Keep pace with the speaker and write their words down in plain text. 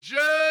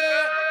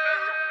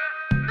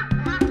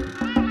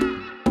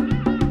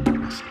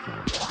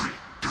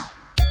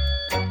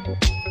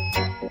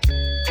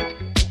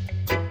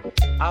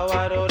I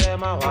wado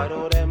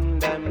them,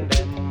 them.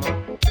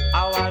 I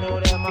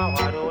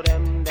wado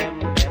them, them.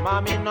 I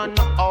mean no,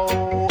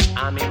 oh.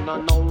 I mean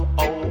no,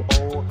 oh.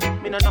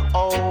 Me no,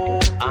 oh.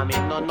 I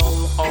mean no,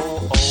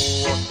 oh.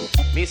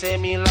 Me say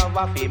me love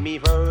her for me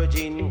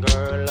virgin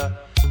girl.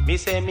 Me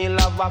say me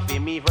love her for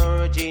me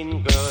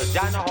virgin girl.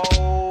 Jana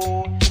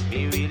ho,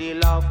 me really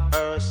love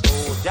her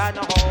so.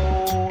 Jana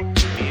ho,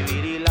 me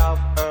really love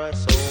her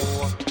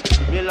so.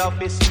 Me love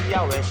to see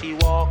her when she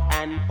walk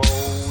and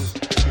pose.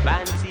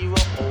 Fancy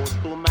rose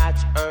to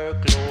match her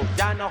clothes.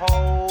 Jana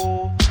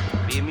ho,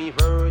 be me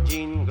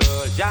virgin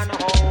girl. Jana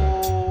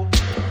ho,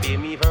 be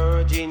me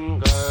virgin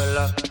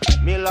girl.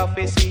 Me love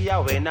to see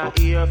her when her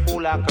ear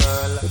full of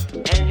curl.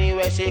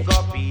 Anywhere she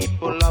go,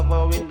 people love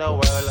her in the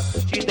world.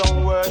 She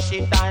don't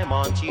worship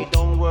diamond, she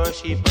don't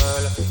worship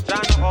pearl.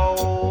 Jana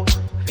ho,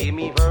 be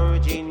me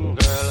virgin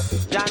girl.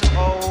 Jana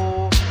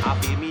ho, I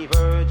be me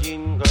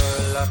virgin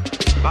girl.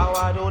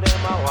 Bawado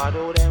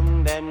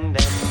them, them.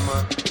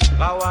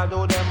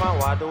 Bawado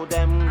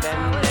them,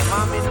 them.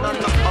 I'm in no,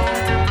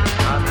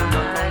 I'm in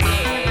no.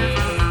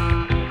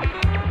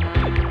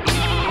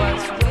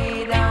 Was way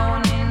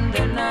down in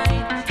the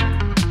night.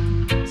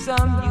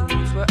 Some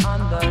youths were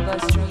under the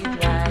street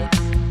lights,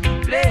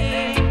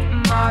 playing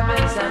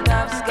marbles and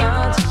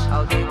hopscotch.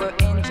 How they were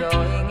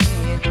enjoying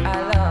it a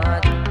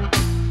lot.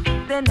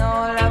 Then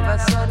all of a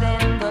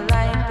sudden the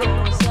light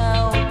goes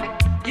out.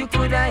 You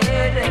could have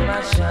heard them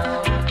a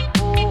shout.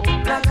 Oh,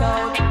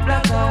 blackout,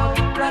 blackout,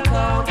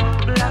 blackout,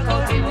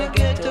 blackout in the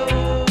ghetto.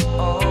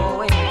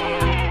 Oh,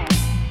 yeah.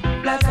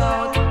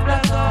 Blackout,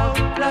 blackout,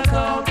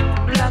 blackout,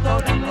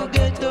 blackout in the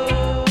ghetto.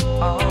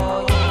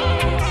 Oh,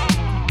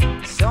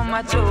 yes. Some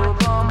a throw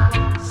bomb,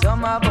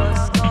 some a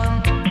bust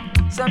gun,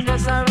 some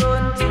just a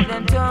run till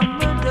them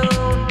tumble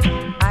down.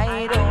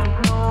 I don't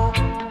know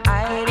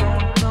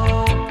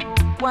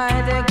why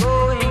they're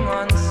going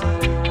on so.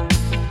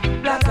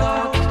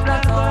 Blackout,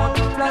 blackout,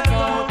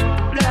 blackout,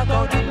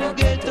 blackout in the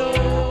ghetto.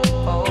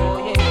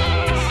 Oh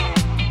yes.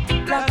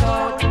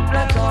 Blackout,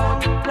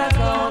 blackout,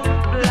 blackout,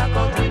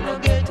 blackout in the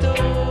ghetto.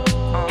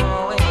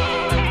 Oh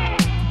yeah.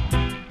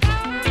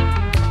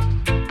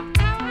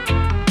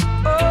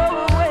 Oh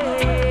well,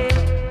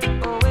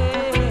 oh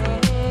well,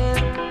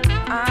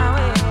 ah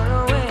well,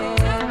 oh well,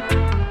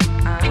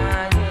 ah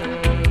yeah.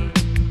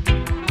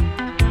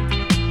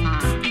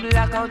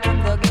 Blackout in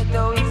the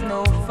ghetto is no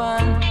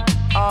fun.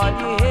 All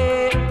you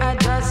hear are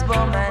just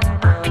bomb and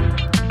gun.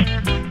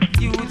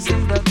 Youths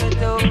in the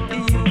ghetto,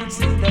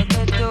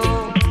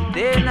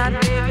 they're not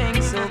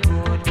living so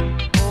good.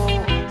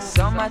 Oh,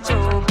 some a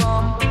throw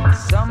bomb,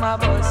 some a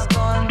bust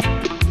gun,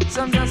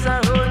 some just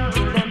a run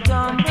till them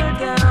tumble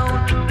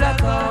down.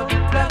 Blackout,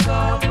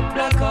 blackout,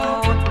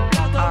 blackout.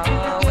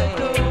 Ah, well,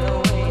 oh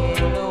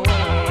well, oh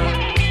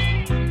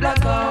well.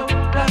 Blackout,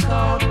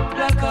 blackout,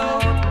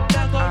 blackout.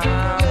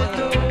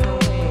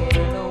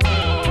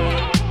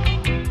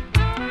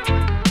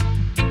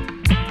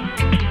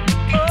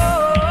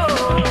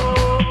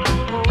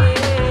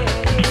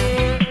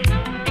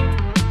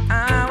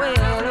 Ah, well, oh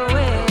well, oh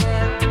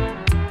well.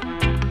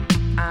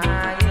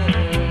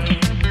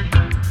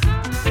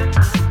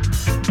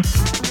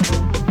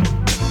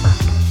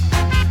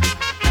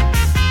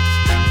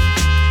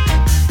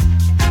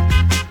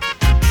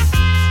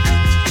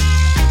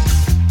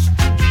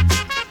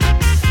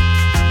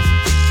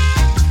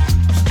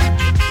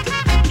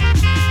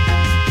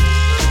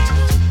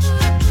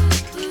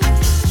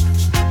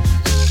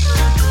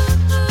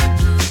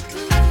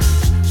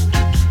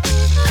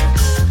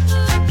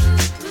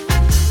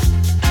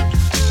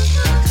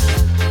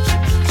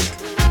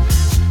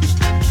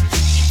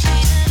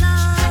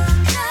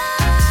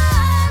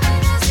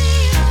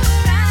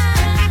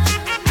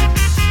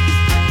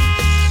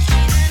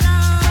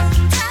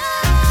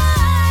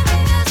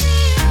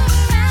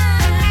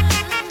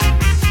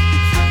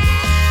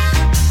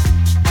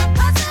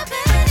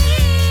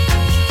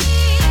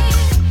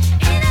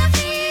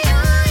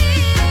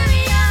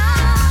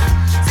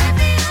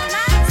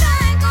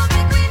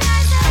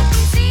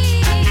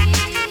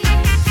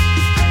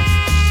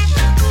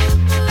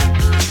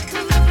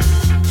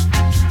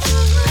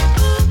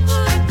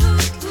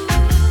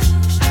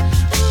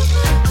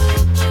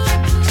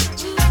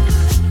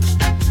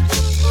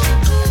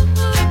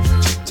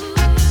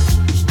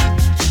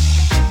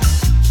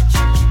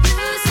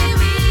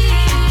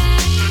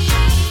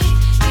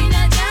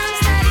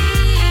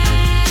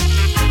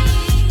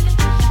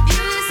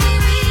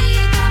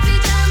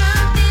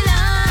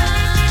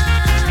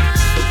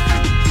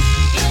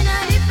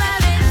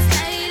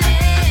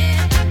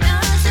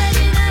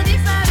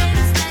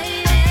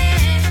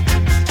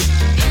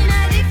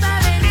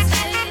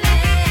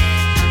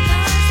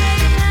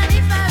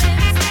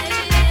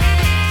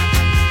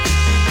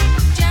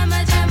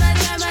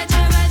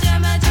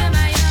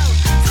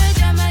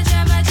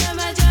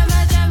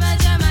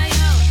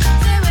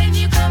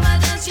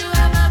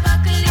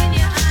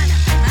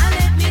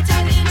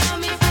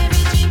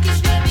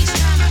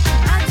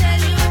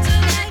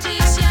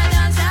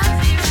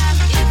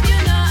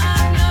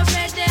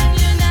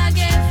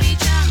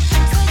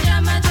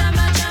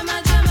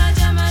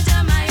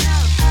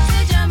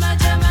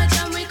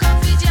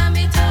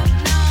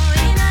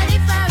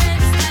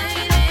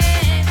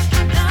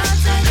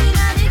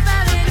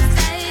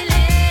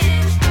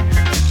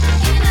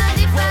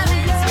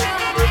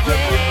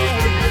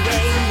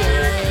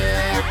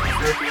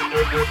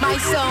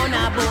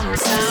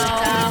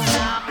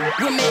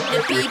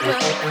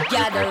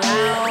 gather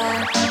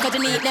round, cause the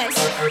neatness,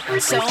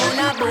 sound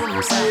a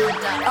boom sound.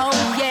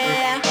 Oh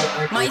yeah,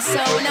 my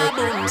sound a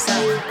boom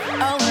sound.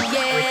 Oh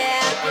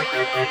yeah,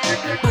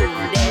 boom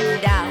them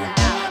down.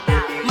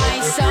 My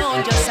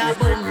sound just a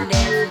boom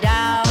them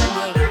down.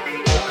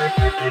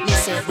 Yeah. Me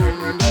say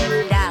boom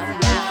them down.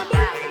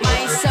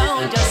 My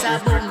sound just a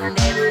boom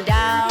them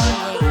down.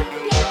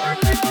 Yeah.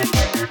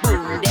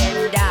 Boom them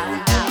down.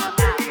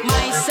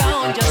 My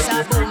sound just a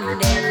boom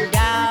them down.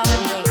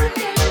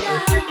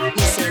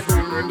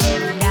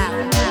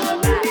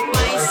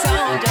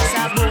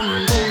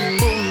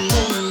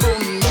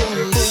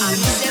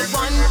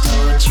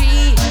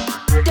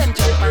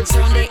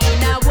 Sunday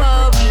in a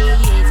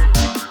worries,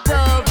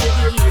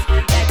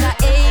 like a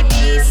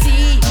ABC.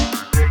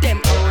 Them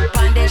old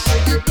pan they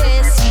shouldn't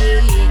test me.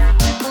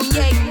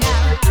 Yeah,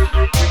 now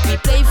we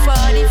play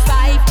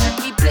 45,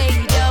 we play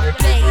the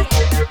play.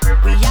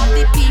 We have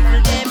the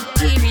people them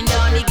tearing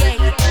down the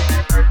gate.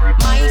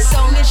 My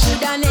song they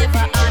shoulda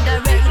never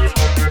underrate.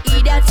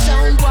 Hear that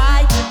sound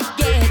boy,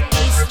 get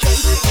this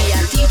straight. We a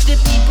teach the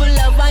people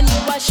love and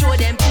you a show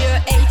them pure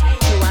hate.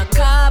 You a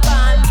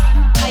carbon,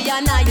 I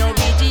and I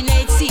originate.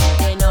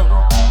 They know,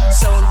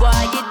 sound boy,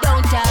 you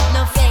don't have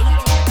no faith.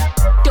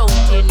 Don't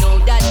you know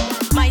that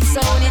my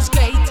sound is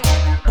great?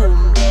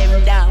 Boom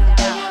them down.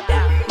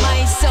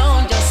 My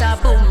sound just a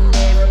boom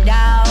them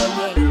down.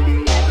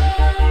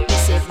 Yeah. Me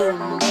say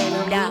boom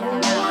them down.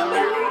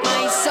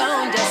 My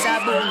sound just a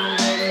boom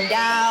them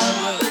down.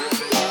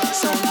 Yeah.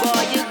 Sound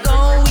boy, you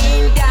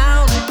going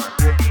down.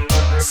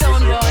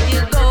 Sound boy,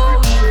 you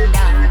going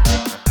down.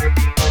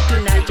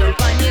 Tonight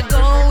jump and you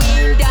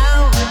going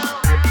down.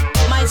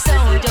 My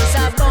sound just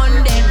a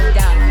burn them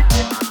down.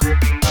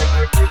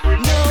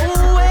 No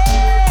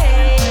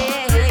way,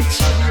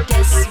 shouldn't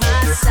test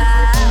my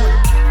sound.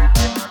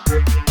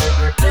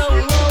 No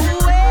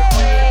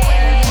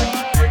way,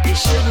 you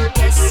shouldn't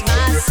test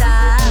my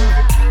sound.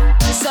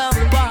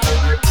 Someone,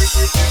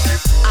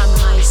 and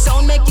my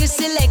sound make you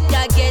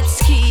selector get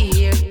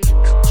scared.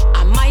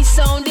 And my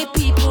sound the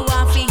people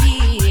want to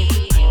hear.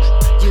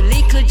 You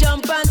little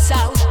jump and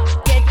sound,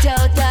 get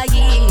out of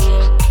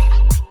here.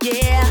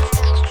 Yeah.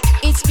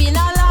 It's been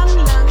a long,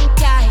 long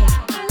time.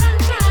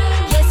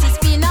 Yes, it's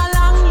been a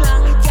long,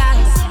 long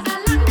time.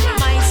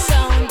 My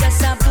sound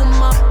just a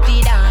boom up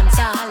the dance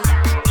hall.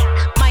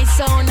 My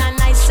sound a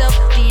nice up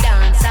the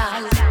dance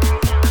hall.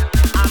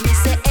 And me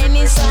say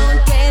any sound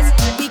test,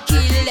 we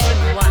kill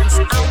them once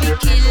and we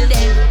kill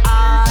them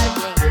all.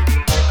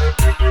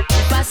 Yeah.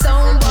 If a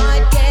sound boy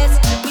test,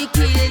 we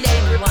kill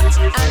them once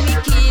and we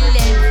kill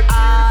them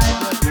all.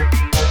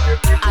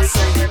 Yeah. I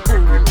saw we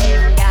boom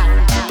them down.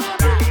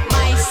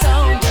 My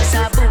sound just a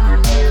boom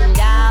them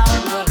down.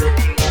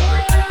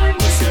 Yeah.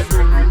 Me say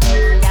boom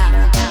them down.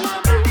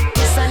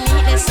 Yes, I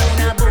need the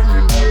sound a boom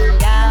them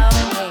down.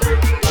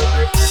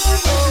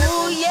 Yeah.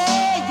 Oh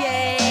yeah.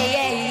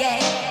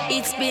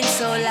 It's been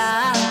so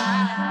long.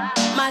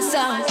 My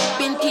song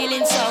been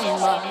killing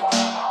someone.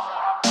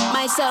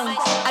 My song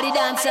are the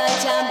dancer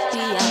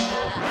champion.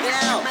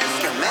 Now,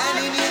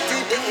 commanding you to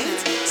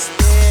dance.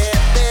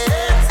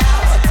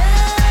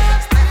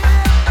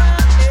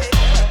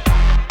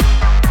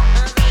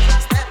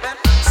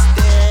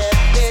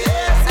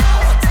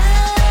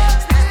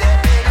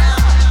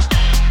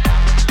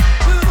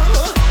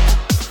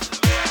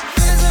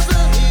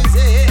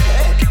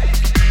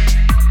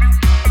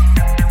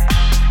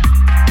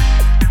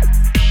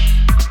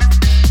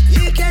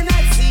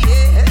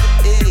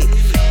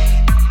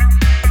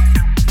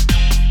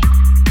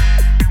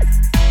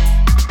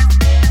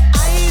 I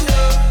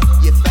know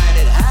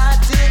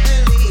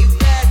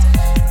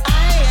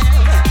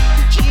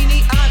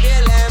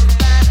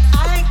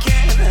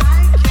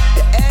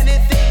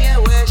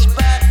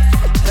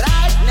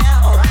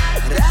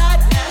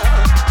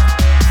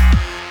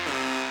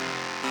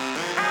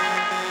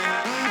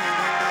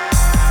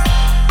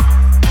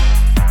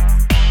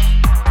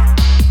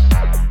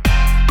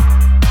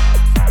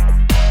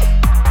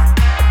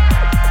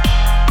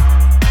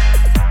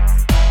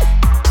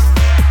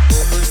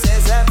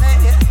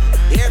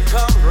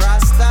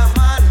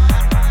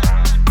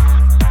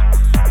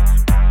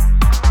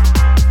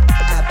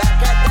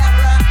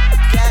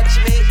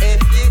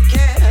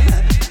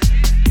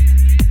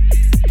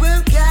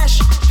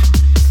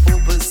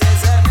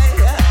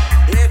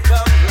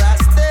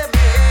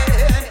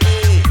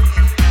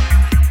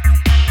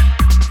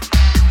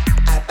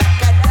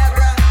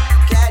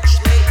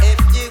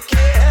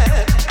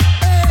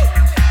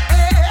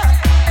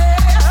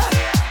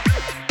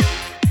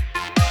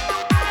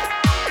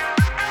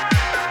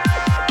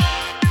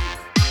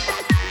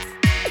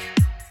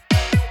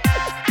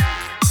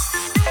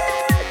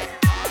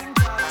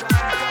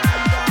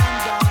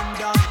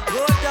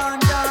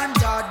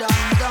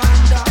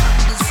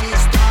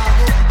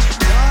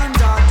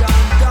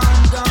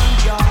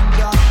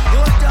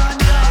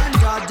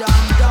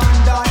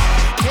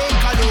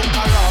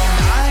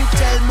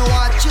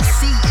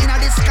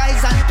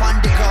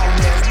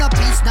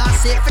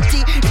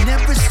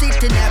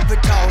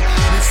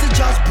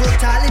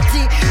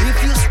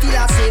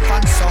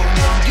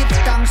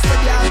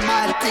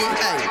party.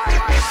 Hey.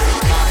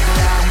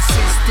 Babylon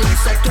system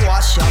set to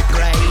wash your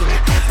brain.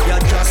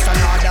 You're just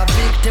another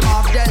victim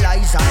of their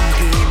lies and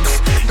games.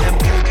 Them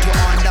put you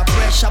under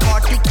pressure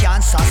but they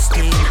can't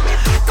sustain.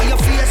 On your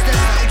face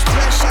there's no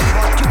expression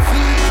but you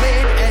feel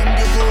pain and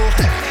you go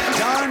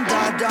dun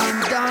dun dun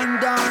dun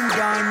dun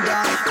dun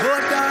dun. Go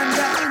dun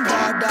dun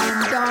dun dun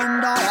dun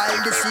dun.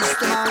 While the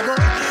system I go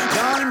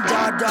dun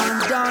dun dun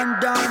dun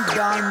dun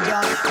dun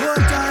dun. Go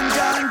dun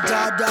dun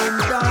dun dun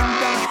dun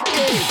dun.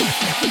 Hey.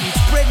 It's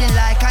spreading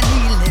like an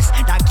illness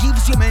that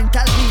gives you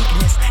mental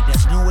weakness.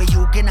 There's no way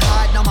you can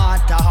hide no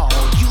matter how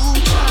you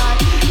try.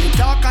 They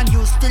talk and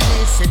you still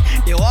listen.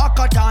 They walk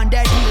out on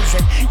their heels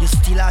and you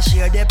still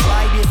share their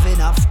pride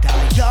even after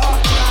your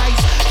cries.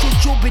 Should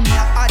you be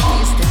near a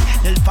distance,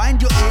 they'll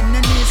find you in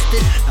an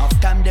instant. Enough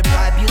time they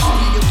bribe you,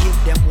 still you give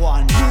them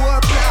one more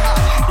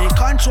bribe. They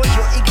control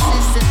your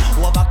existence,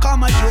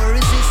 overcome your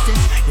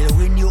resistance. They'll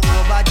win you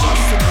over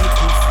just to make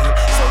you feel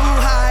so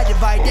high.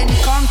 Divide and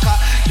conquer,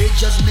 they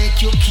just make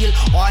you kill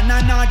one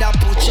another.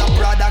 Put your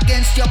brother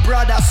against your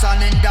brother,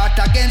 son and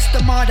daughter against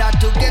the mother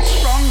to get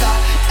stronger.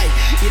 Hey,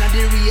 in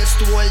the race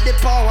to hold the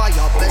power,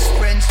 your best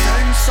friends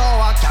turn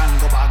sour. Can't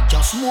go back,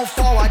 just move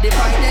forward.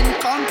 Divide and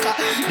conquer,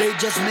 they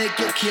just make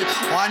you kill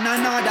one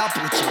another.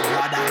 Put your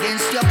brother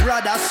against your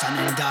brother, son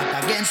and daughter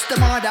against the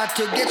mother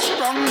to get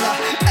stronger.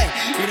 Hey,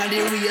 in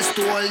the race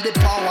to hold the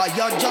power,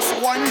 you're just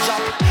one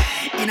drop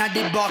in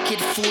the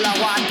bucket full of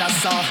water.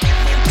 So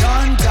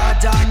dun dun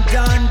dun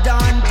dun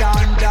dun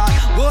dun dun.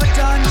 Go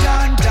dun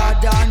dun dun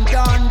dun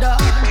dun dun.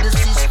 The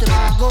system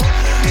I go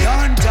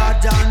dun dun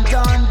dun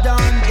dun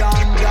dun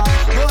dun dun.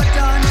 Go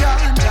dun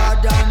dun dun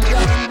dun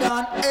dun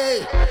dun.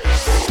 Hey.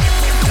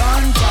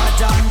 Dun dun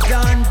dun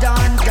dun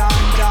dun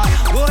dun dun.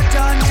 Go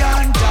dun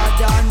dun dun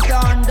dun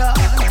dun dun.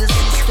 The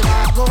system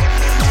I go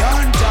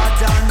dun dun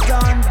dun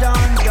dun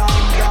dun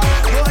dun dun.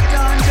 Go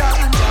dun dun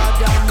dun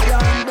dun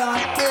dun dun.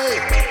 Hey.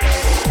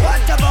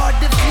 What about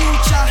the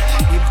future?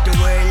 If the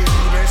world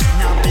leaders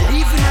now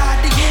believe in all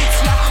the youths,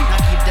 now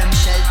give them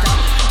shelter,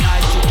 now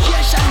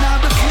education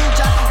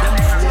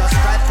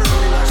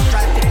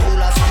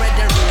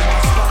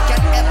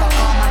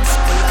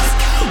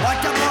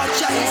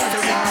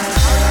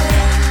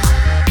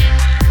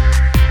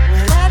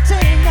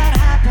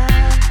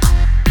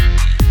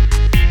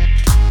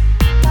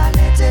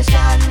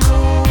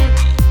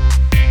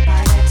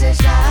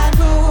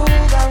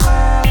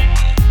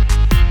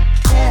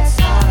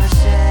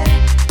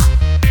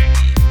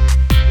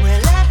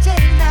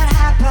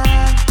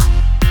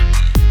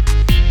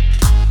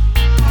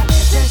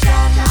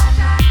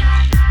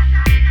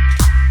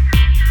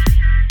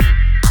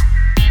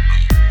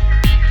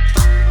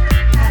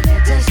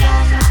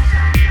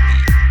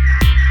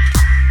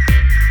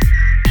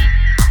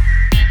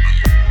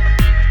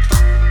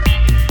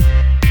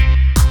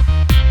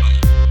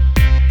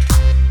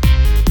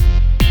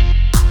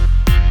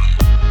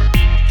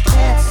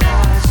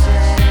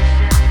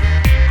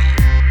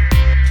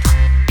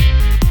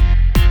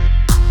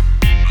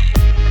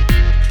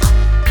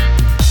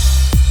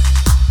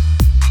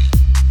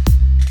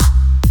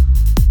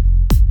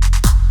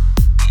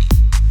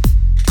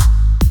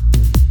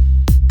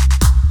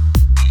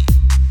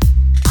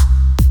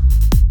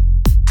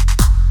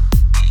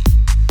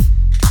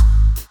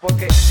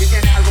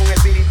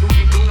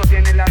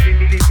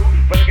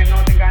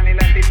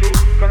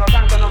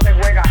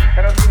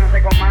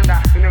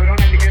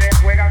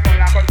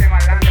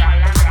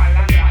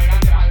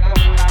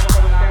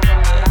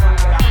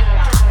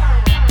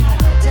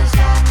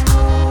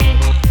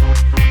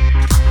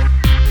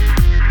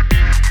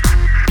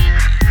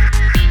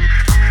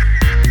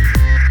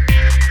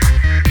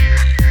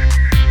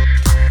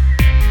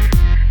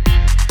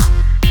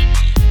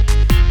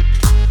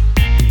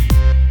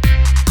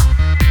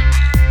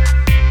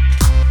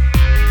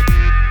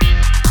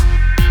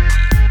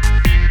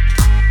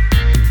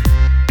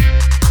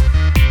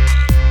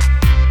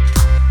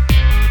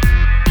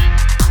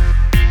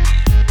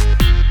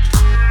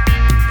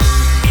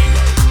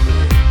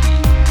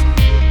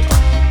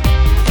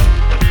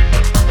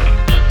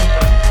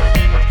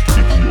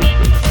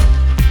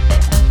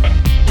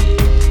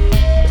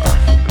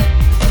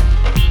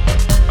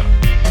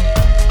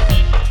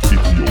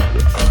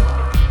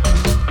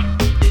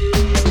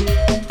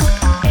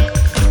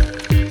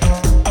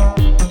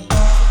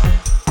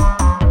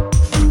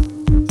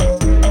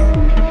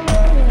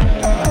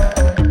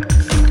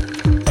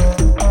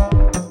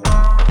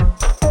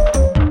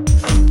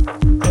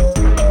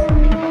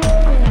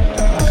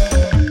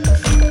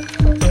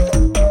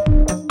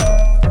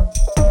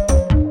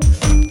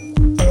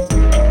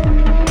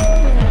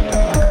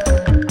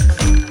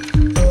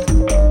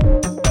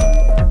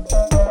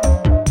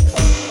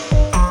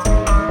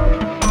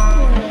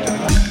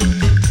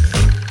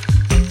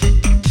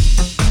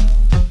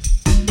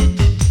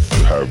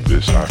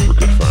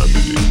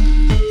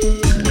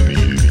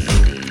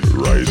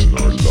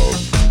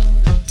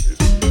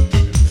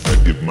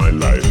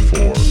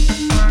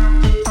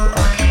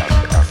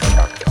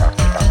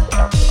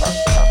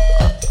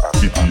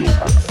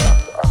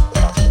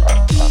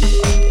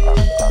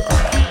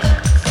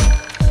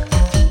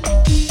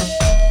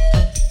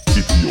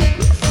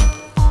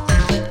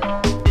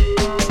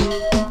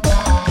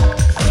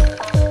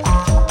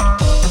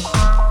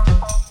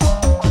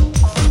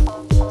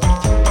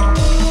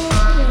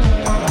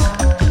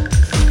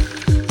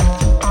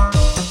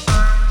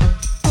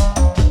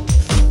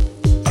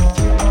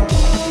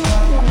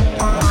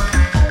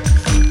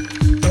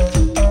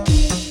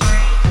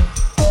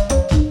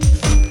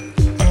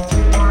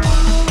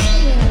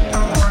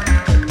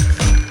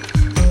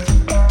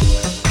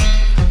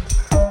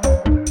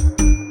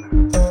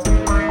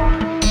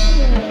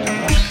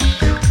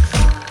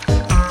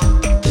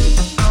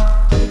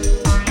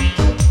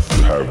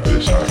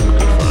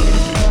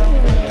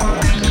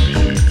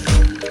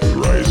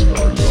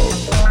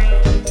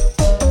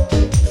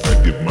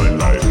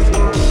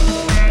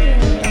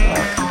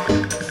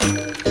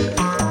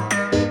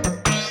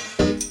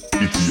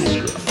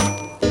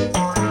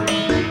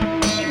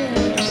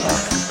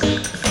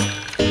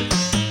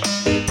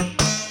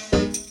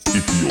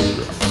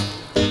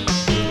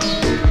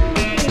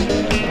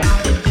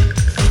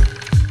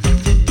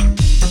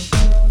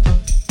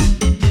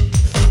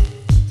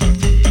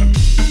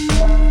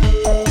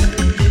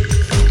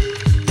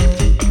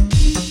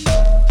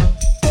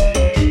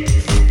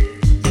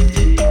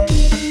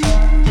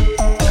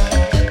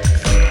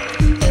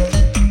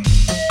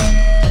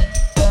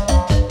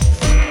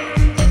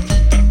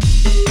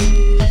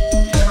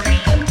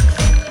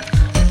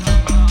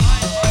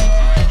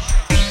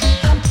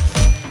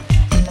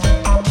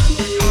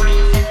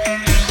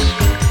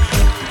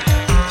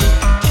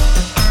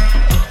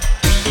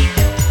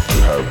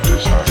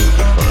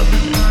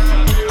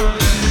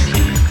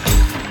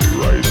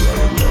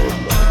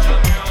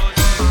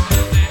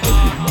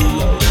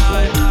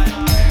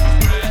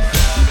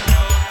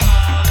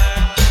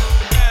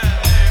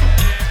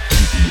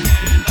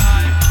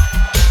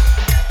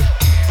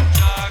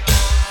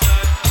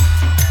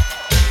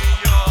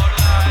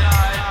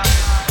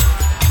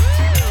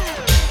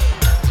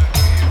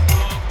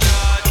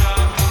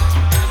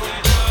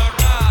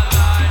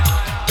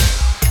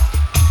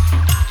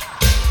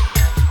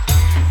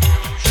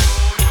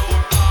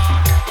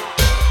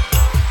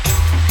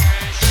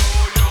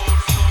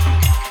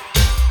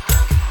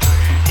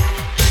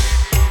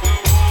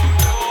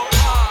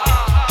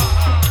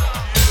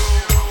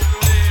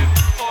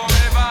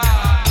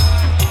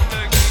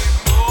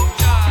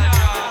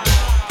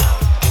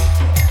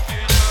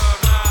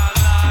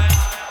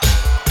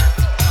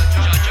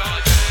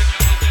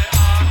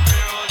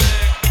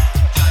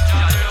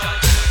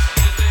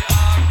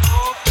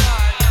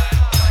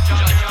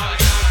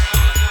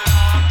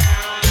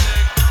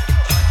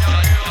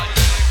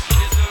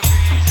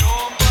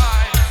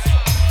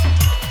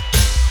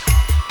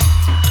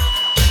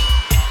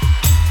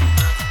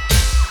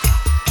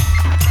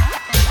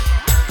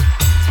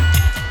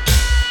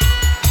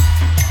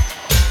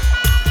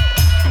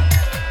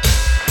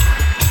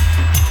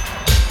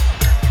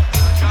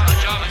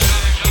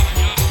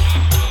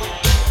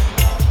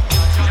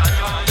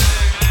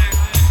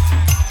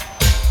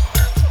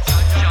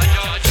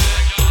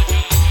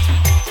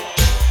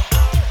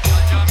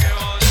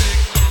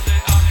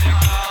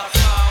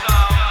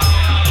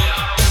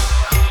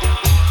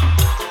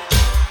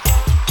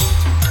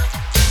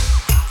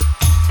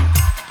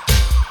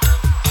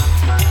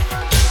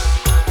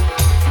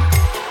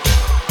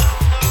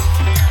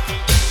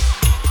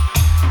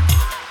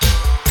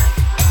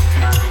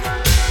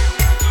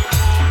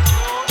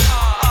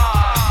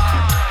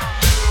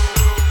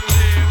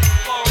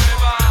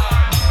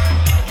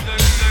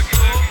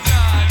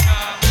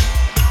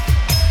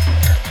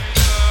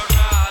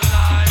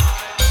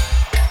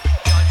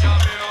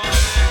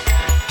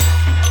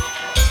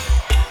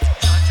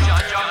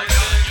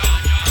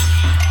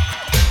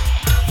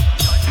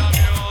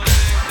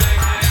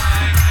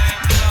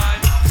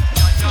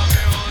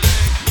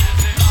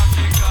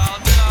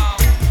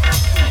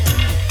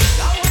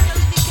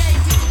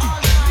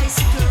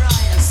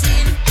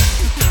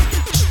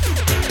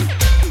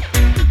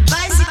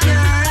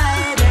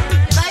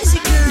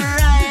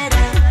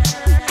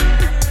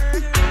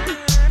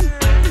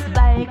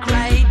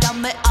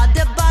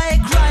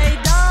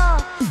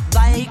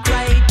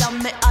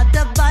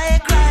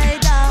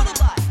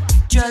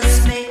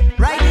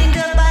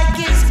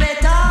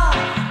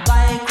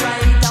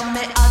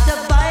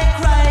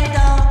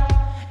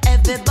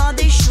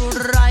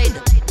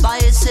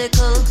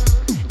bicycle.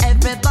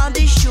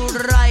 Everybody should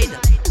ride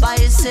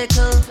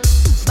bicycle.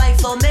 Bike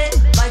for me,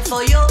 bike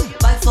for you,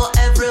 bike for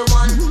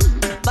everyone.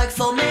 Bike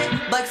for me,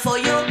 bike for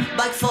you,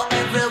 bike for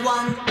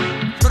everyone.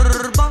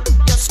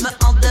 Just me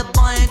on the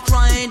bike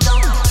ride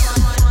on.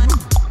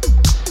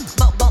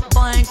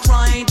 Bike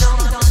ride on.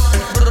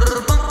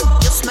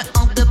 Just me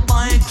on the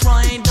bike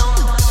ride on.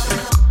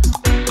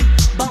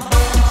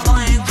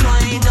 Bike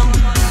ride on.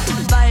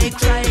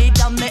 Bike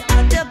ride on me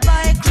on the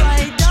bike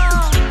ride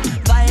on.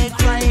 Bike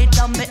ride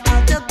on me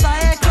on the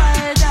bike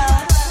ride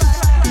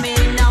on. Me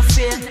no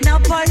fear no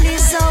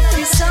police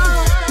officer.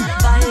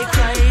 Bike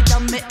ride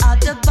on me on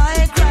the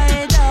bike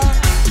ride on.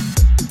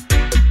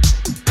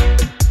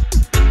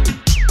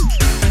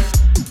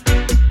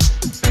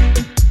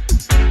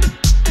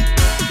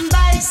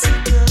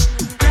 Bicycle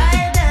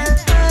rider,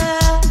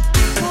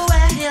 who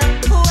are here,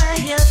 who are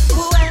here,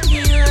 who are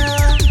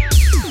here?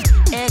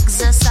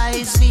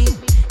 Exercise me,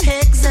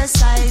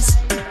 exercise,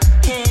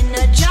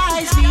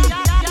 energize me,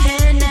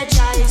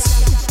 energize.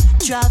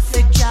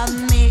 Traffic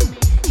jam me,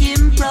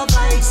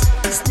 improvise,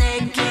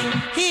 snaking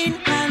in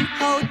and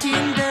out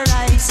in the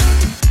rise.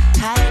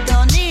 I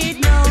don't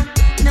need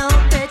no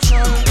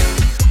petrol.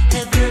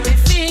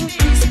 Everything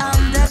is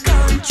under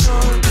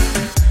control.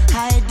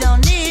 I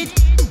don't need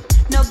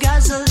no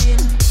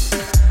gasoline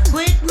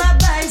with my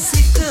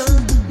bicycle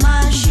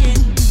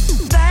machine.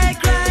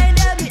 Bike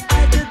rider, me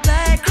at the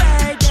bike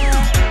rider.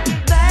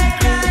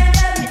 Bike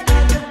rider, me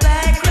at the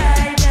bike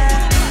rider.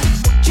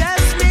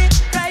 Trust me,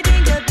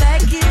 riding the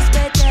bike is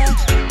better.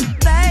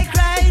 Bike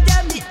rider,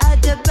 me at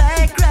the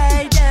bike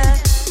rider.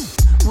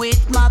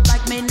 With my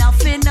bike, me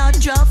nothing, no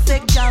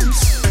traffic jams.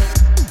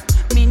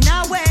 Me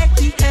now where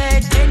he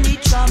heard any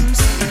drums.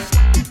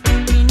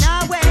 Me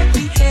now where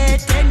he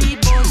heard any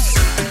bus.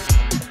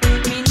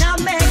 Me now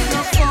make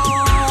no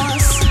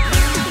fuss.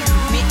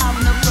 Me have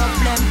no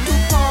problem to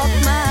park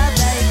my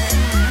bike.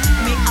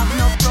 Me have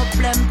no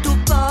problem to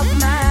park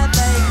my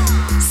bike.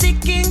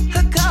 Seeking a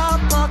car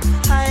park,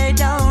 I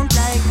don't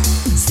like.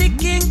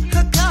 Seeking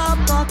a car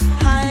park,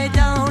 I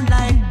don't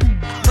like.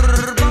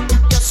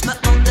 Just me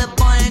on the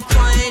bike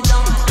ride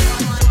on.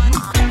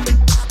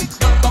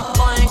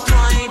 Bike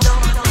ride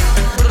on.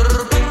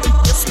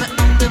 Just me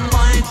on the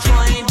bike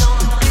ride on.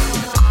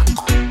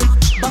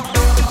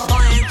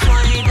 Bike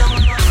ride on.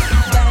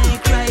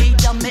 Bike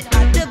ride on me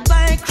at the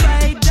bike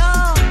ride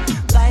on.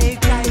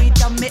 Bike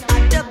ride on me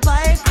at the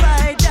bike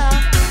ride on.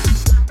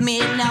 Me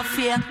no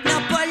fear no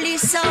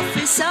police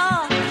officer.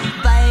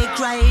 Bike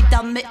ride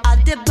on me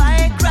at the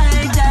bike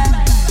ride on.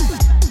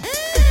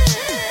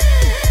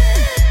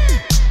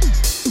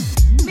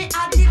 Me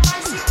at the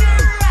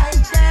bicycle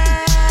rider.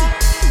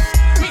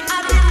 Me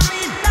at the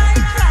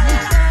midnight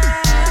rider.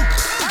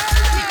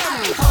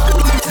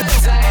 What a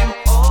time,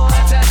 oh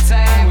what a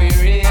time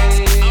we're in.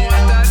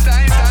 What a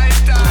time.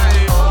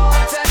 Oh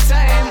what a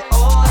time,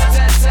 oh what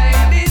a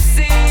time this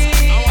is.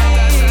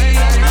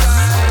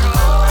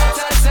 Oh what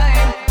a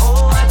time, oh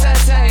what a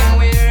time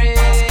we're in.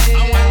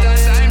 What a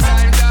time.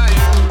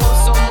 Oh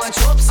so much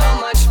hope, so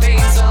much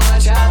pain, so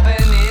much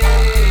happening.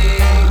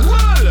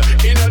 Well,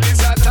 in a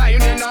this a time,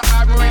 they not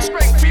have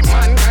respect for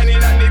mankind.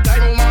 In a the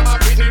time, woman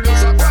happy to do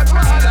so quite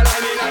rather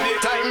than in a the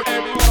time.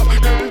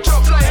 Them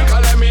tough like a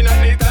lemon. In a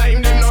the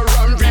time, them no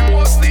run fi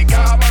bust the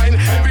carbine.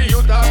 Every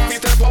youth have fi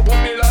step up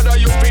the ladder,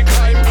 you fi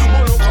climb.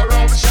 But look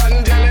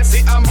corruption, jealousy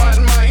and bad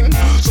mind.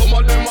 Some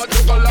of them a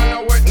juggle and a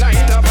work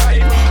 9 to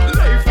 5.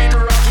 Life it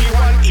rocky,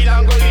 one ill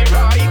and go live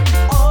right.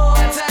 Oh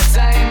what a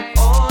time,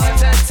 oh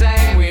what a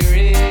time we're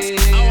in.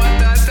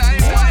 What a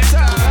time.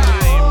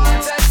 Oh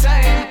what a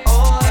time,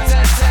 oh what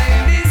a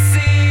time this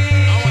is.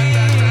 What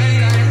a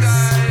time.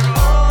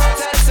 Oh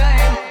what a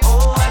time, oh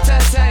what a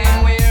time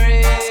we're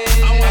in.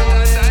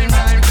 What a time.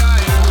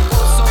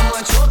 Oh so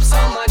much hope,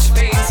 so much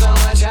pain, so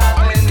much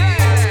happening.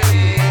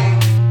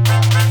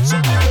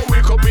 Some people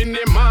wake up in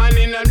the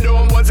morning and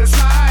don't want to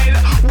smile.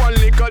 One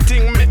little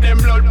thing make them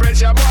blood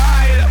pressure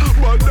boil.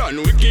 But done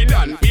wicked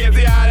and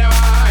crazy all the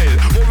while.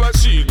 Move a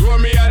she grow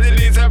me as a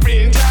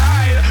disciplined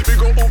child.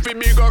 Big up oofy,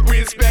 big up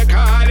respect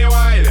all the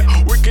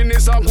while.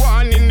 Wickedness of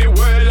one in the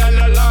world and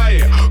a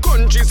lie.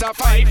 Countries are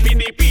fight for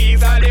the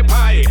peace of the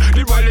pie.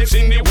 The violence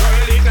in the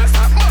world it not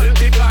stop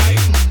multiply.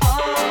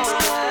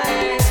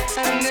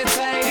 And the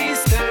tide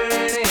is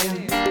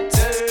turning,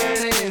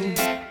 turning.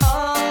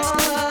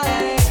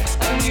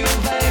 And new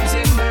vibes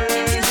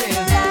emerging.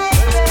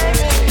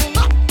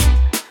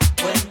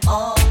 When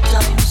all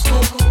times go,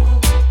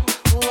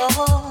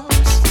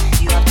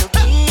 you have to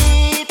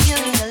keep you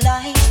in the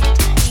light,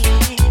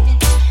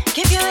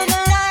 keep you in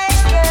the light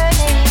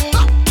burning.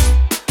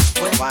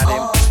 When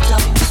all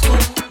times go,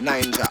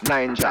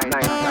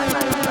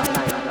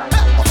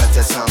 En fait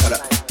c'est simple,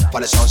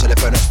 fallait changer les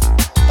pneus.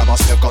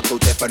 T'avances mieux quand tout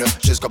est pneu,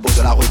 jusqu'au bout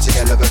de la route si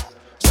elle le veut.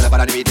 Ce n'est pas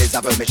la nuit des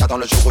aveux, mais j'attends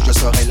le jour où je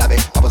serai lavé.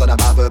 Pas besoin d'un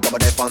baveux pour me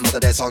défendre, pour te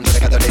descendre, je n'ai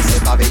qu'à te laisser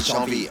pavé.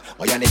 J'envie,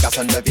 rien ni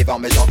personne ne vivant,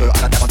 mais j'en veux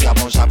à la terre entière,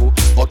 bon j'avoue.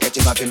 Ok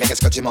tu m'as vu, mais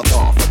qu'est-ce que tu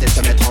m'entends? Faut-il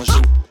te mettre en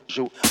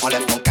joue,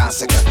 enlève ton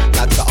casque.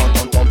 Là tu vas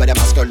entendre tomber des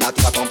masques, là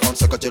tu vas comprendre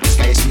ce que tu risques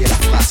à essuyer la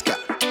frasque.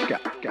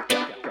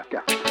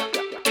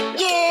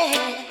 yeah.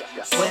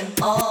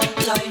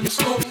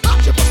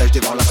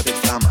 Protège devant la petite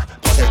flamme,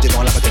 protège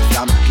devant la petite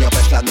flamme qui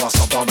empêche la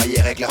noirceur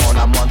d'envahir, éclairant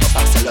la moindre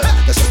parcelle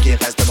de ce qui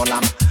reste de mon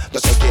âme, de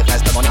ce qui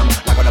reste de mon âme.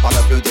 La gueule ne parle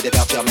plus de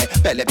divertir, mais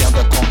bel et bien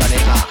de condamner.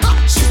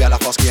 Suivez la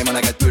force qui émane,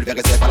 la gueule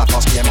pulvérisée par la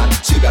force qui émane.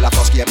 Suivez la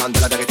force qui émane de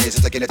la vérité,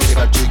 c'est ce qui n'était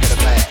pas du que le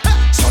vrai.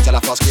 Sentez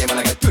la force qui émane,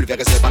 la gueule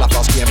pulvérisée par la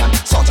force qui émane.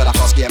 Sentez la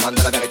force qui émane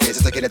de la vérité,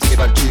 c'est ce qui n'était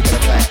pas du que le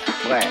vrai.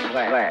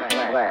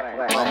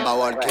 Number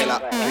one killer,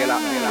 killer,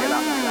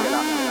 killer.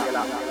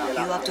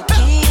 You have to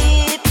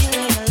keep you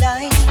in the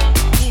light,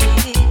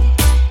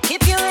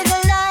 keep you in the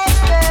light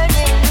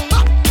burning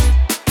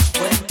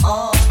when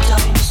all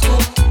times go.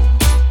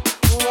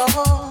 You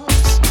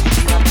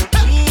have to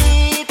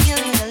keep you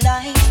in the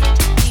light,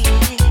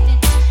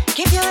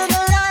 keep you in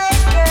the light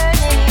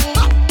burning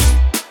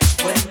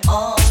when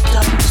all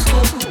times go.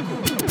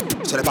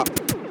 Ce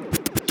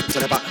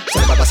n'est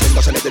pas facile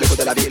d'enchaîner tous les coups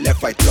de la vie.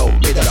 Left, right, low,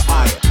 middle,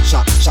 high.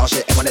 Chargé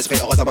est mon esprit,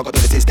 heureusement que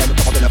tous les systèmes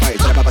comprennent le fight.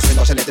 Ce n'est pas facile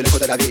d'enchaîner tous les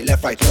coups de la vie.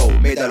 Left, right, low,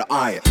 middle,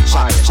 high.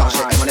 Chargé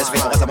est mon esprit,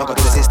 heureusement que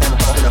tous les systèmes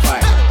comprennent le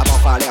fight. Avant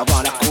fallait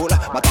avoir l'air cool,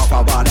 maintenant faut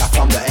avoir l'air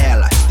forme de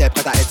hell. T'es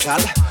prête à être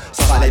sale,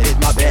 ça va aller vite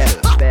ma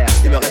belle.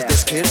 Il me reste des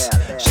skills,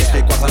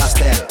 j'écris quoi dans la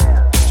stèle.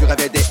 Tu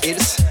rêvais des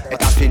hills et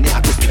t'as fini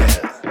à coup de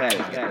pelle.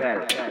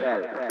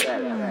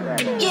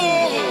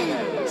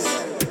 Yes,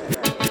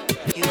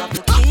 you have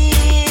to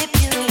keep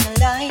you in the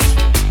light,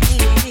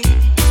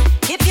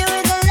 keep you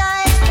in the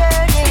light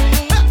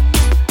burning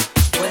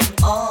when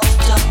all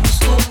times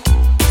go.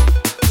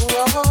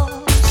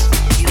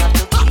 You have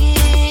to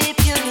keep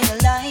you in the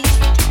light,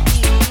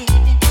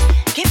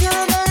 keep you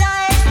in the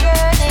light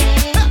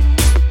burning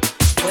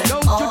when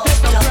all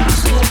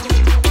times go.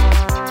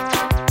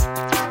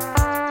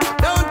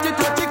 Don't you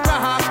touch it,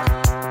 crack.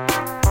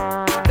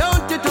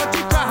 Don't you touch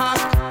it, crack.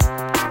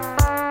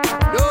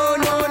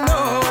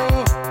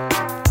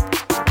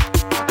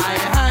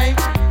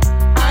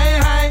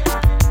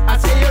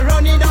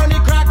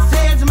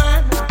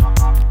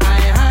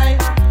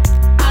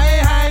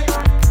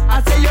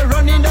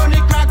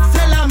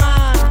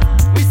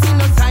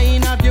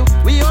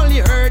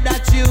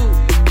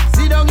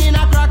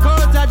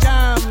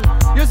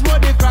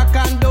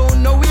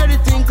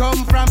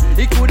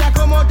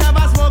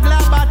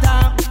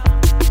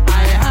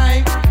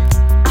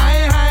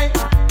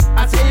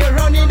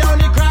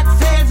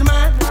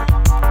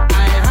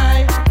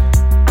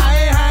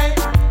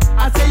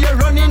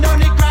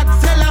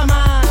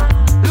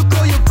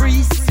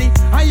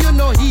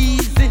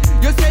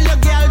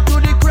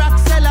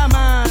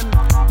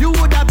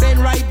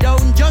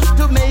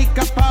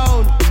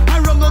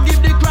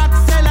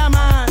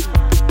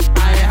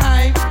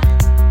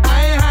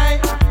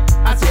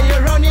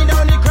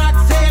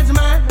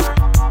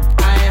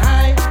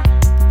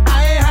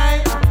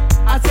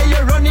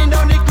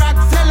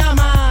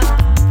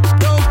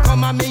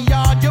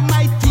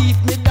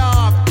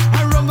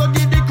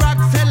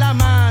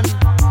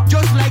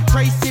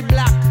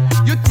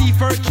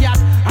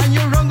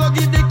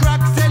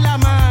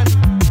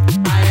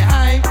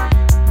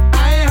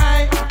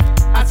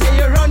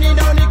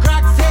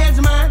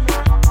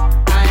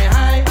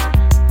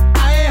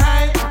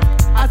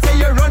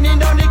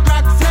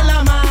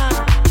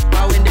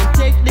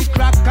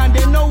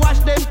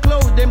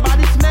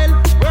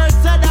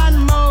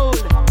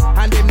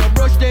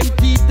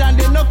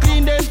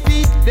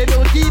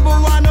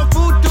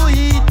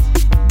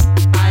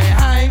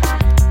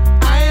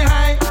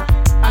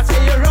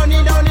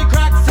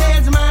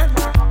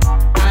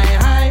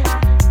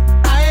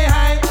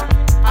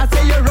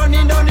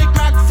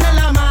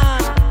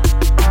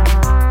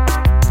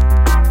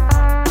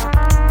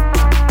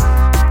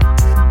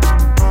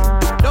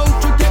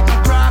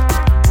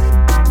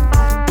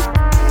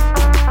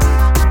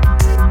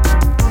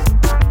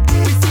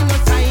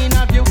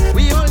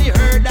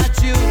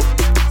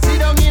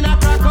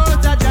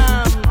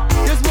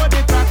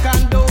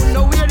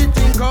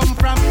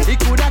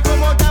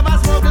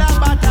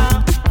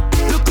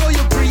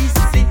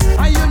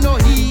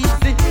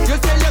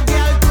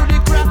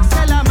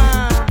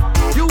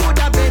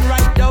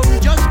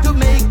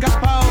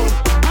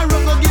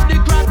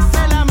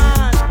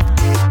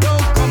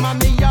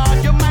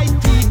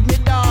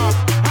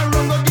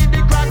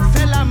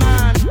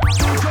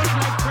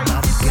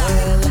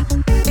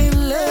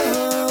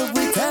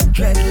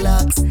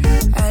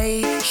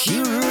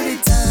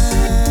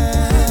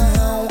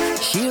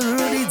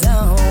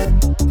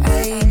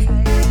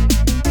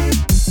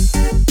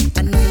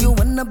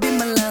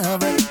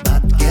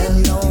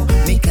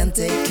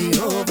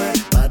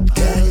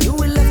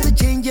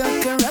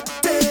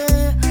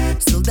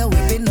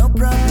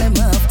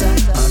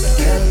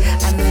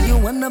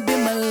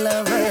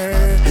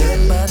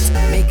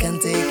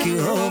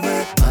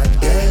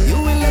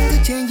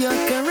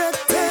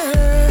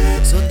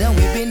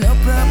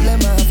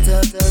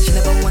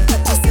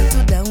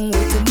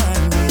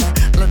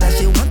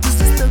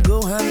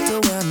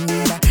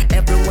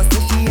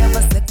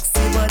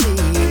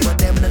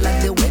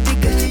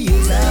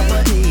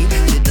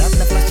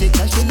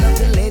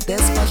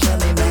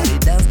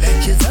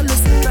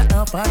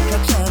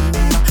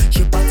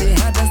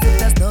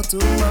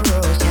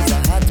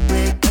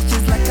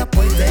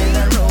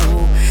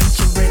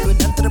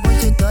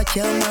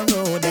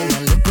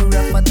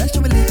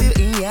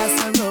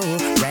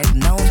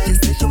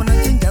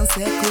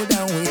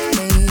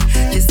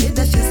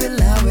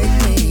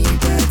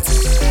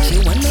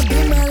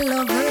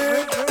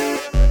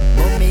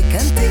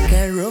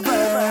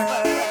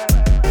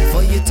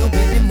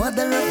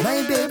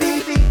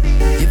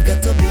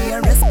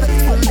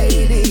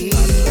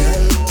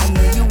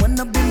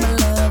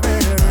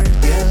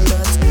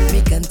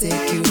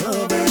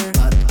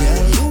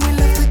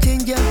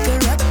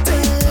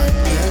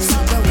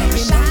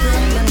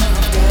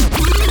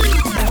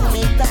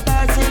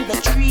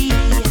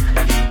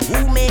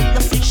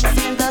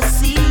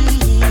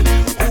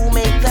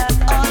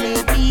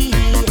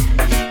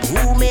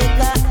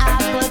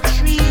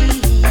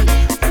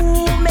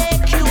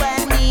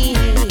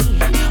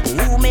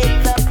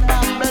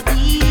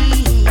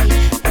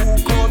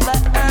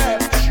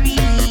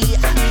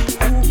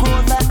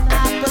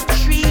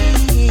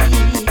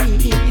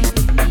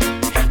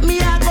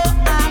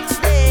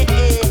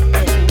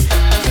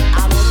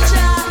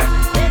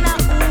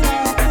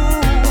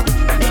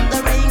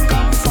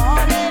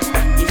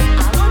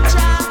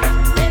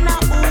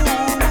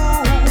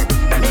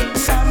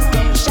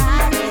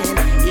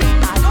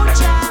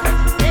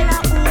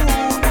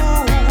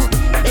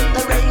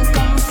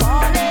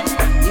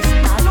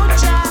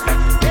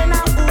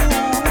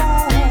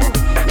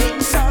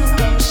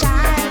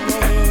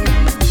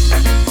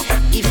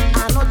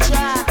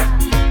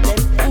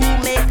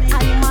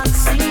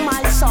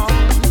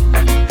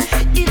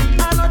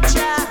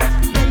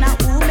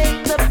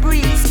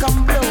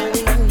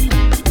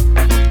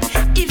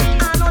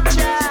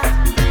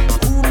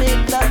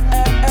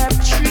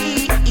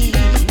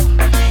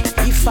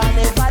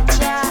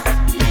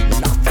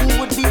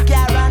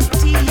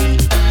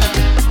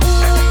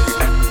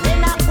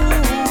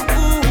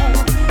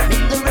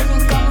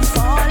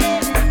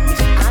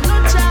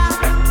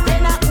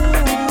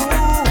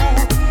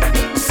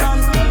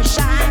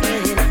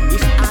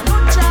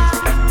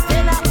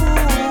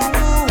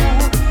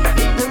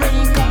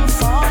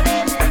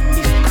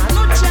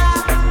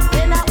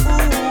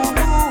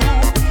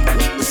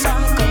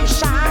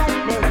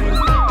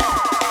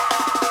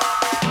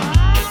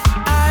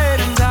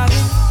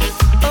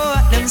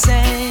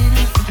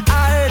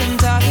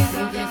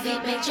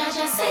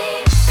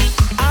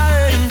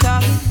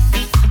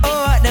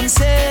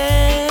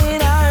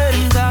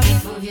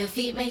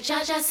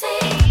 Jaja say